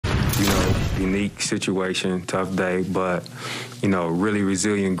unique situation, tough day, but, really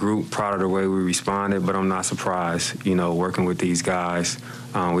resilient group, proud of the way we responded, but I'm not surprised, working with these guys.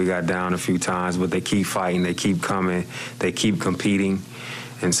 We got down a few times, but they keep fighting, they keep coming, they keep competing.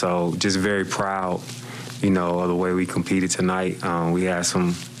 And so just very proud, of the way we competed tonight. We had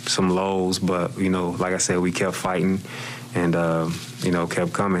some lows, but, like I said, we kept fighting and,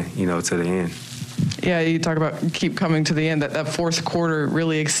 kept coming, to the end. Yeah, you talk about keep coming to the end. That fourth quarter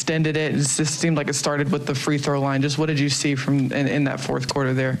really extended it. It just seemed like it started with the free throw line. Just what did you see from in that fourth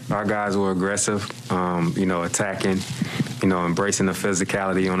quarter there? Our guys were aggressive, attacking, embracing the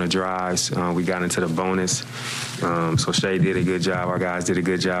physicality on the drives. We got into the bonus. So Shea did a good job. Our guys did a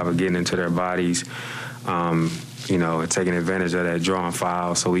good job of getting into their bodies. And taking advantage of that drawing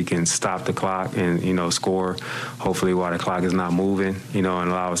foul so we can stop the clock and, score, hopefully while the clock is not moving, and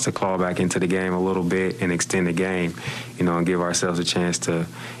allow us to claw back into the game a little bit and extend the game, and give ourselves a chance to,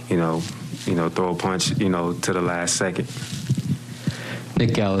 throw a punch, to the last second.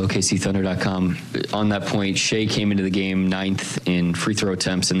 Nick Gallo, OKCThunder.com. On that point, Shea came into the game 9th in free throw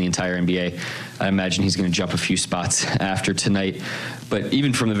attempts in the entire NBA. I imagine he's going to jump a few spots after tonight. But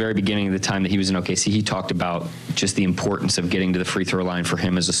even from the very beginning of the time that he was in OKC, he talked about just the importance of getting to the free throw line for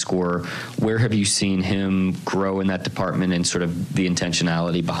him as a scorer. Where have you seen him grow in that department and sort of the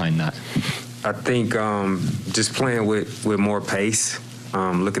intentionality behind that? I think just playing with more pace,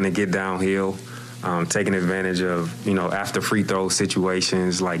 looking to get downhill. Taking advantage of, after free throw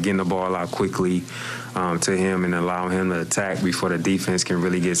situations, like getting the ball out quickly to him and allowing him to attack before the defense can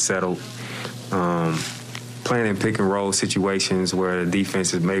really get settled. Playing in pick and roll situations where the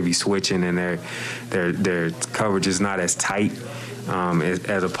defense is maybe switching and their coverage is not as tight,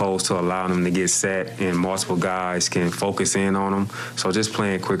 as opposed to allowing them to get set and multiple guys can focus in on them. So just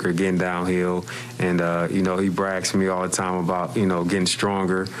playing quicker, getting downhill. And, he brags to me all the time about, getting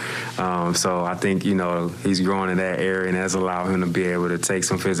stronger. So I think, he's growing in that area, and that's allowed him to be able to take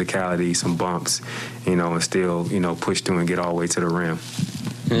some physicality, some bumps, and still, push through and get all the way to the rim.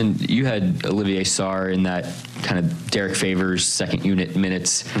 And you had Olivier Sarr in that kind of Derek Favors second unit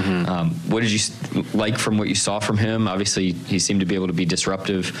minutes. Mm-hmm. What did you like from what you saw from him? Obviously, he seemed to be able to be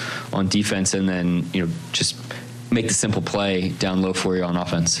disruptive on defense and then, just make the simple play down low for you on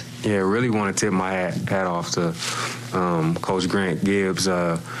offense. Yeah, really want to tip my hat off to Coach Grant Gibbs,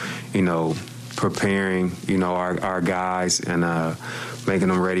 preparing, our guys and making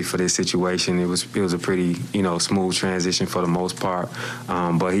them ready for this situation. It was a pretty, smooth transition for the most part.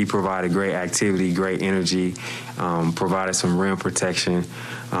 But he provided great activity, great energy, provided some rim protection.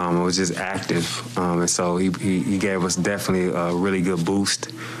 It was just active. And so he gave us definitely a really good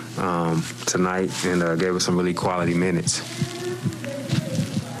boost tonight and gave us some really quality minutes.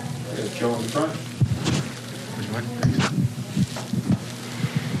 Joe in front.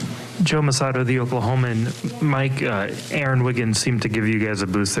 Joe Masato, the Oklahoman. Mike, Aaron Wiggins seemed to give you guys a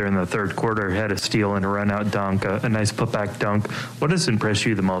boost there in the third quarter. Had a steal and a run-out dunk, a nice putback dunk. What has impressed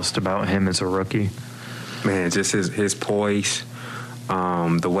you the most about him as a rookie? Man, just his poise,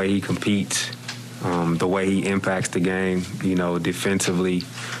 the way he competes, the way he impacts the game, defensively.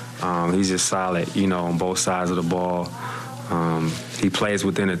 He's just solid, on both sides of the ball. He plays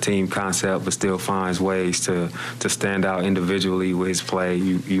within a team concept, but still finds ways to stand out individually with his play.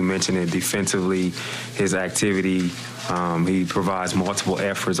 You mentioned it defensively, his activity. He provides multiple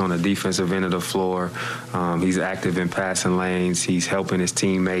efforts on the defensive end of the floor. He's active in passing lanes. He's helping his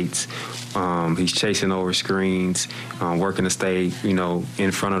teammates. He's chasing over screens, working to stay,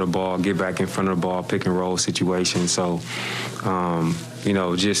 in front of the ball, get back in front of the ball, pick and roll situations. So,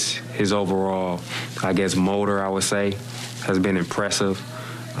 just his overall, motor, I would say, has been impressive.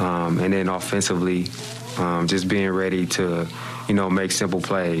 And then offensively, just being ready to, make simple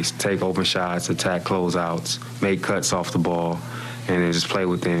plays, take open shots, attack closeouts, make cuts off the ball, and then just play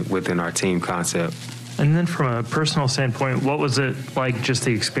within our team concept. And then from a personal standpoint, what was it like, just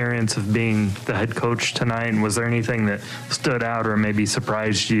the experience of being the head coach tonight? And was there anything that stood out or maybe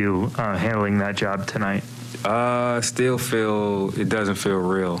surprised you handling that job tonight? It doesn't feel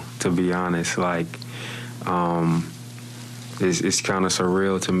real, to be honest. Like, it's kind of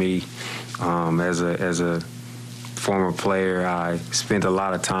surreal to me. As a former player, I spent a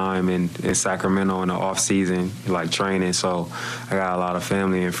lot of time in Sacramento in the off season, like training. So I got a lot of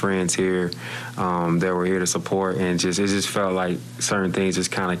family and friends here that were here to support, and it just felt like certain things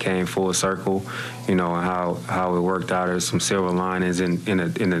just kind of came full circle, and how it worked out. There's some silver linings in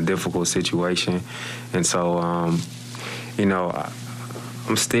a difficult situation, and so I'm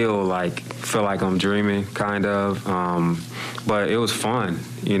still like feel like I'm dreaming, kind of. But it was fun.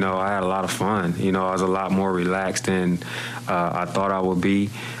 You know, I had a lot of fun. You know, I was a lot more relaxed than I thought I would be.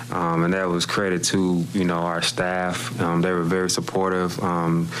 And that was credit to, you know, our staff. They were very supportive.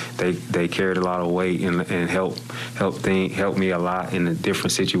 They carried a lot of weight and helped me a lot in the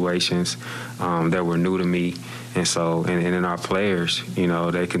different situations that were new to me. And so, and in our players, you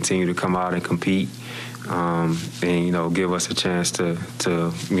know, they continue to come out and compete. And, you know, give us a chance to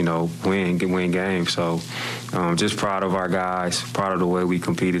you know, win games. So just proud of our guys, proud of the way we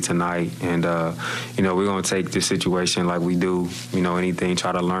competed tonight. And, you know, we're going to take this situation like we do, you know, anything,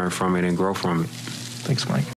 try to learn from it and grow from it. Thanks, Mike.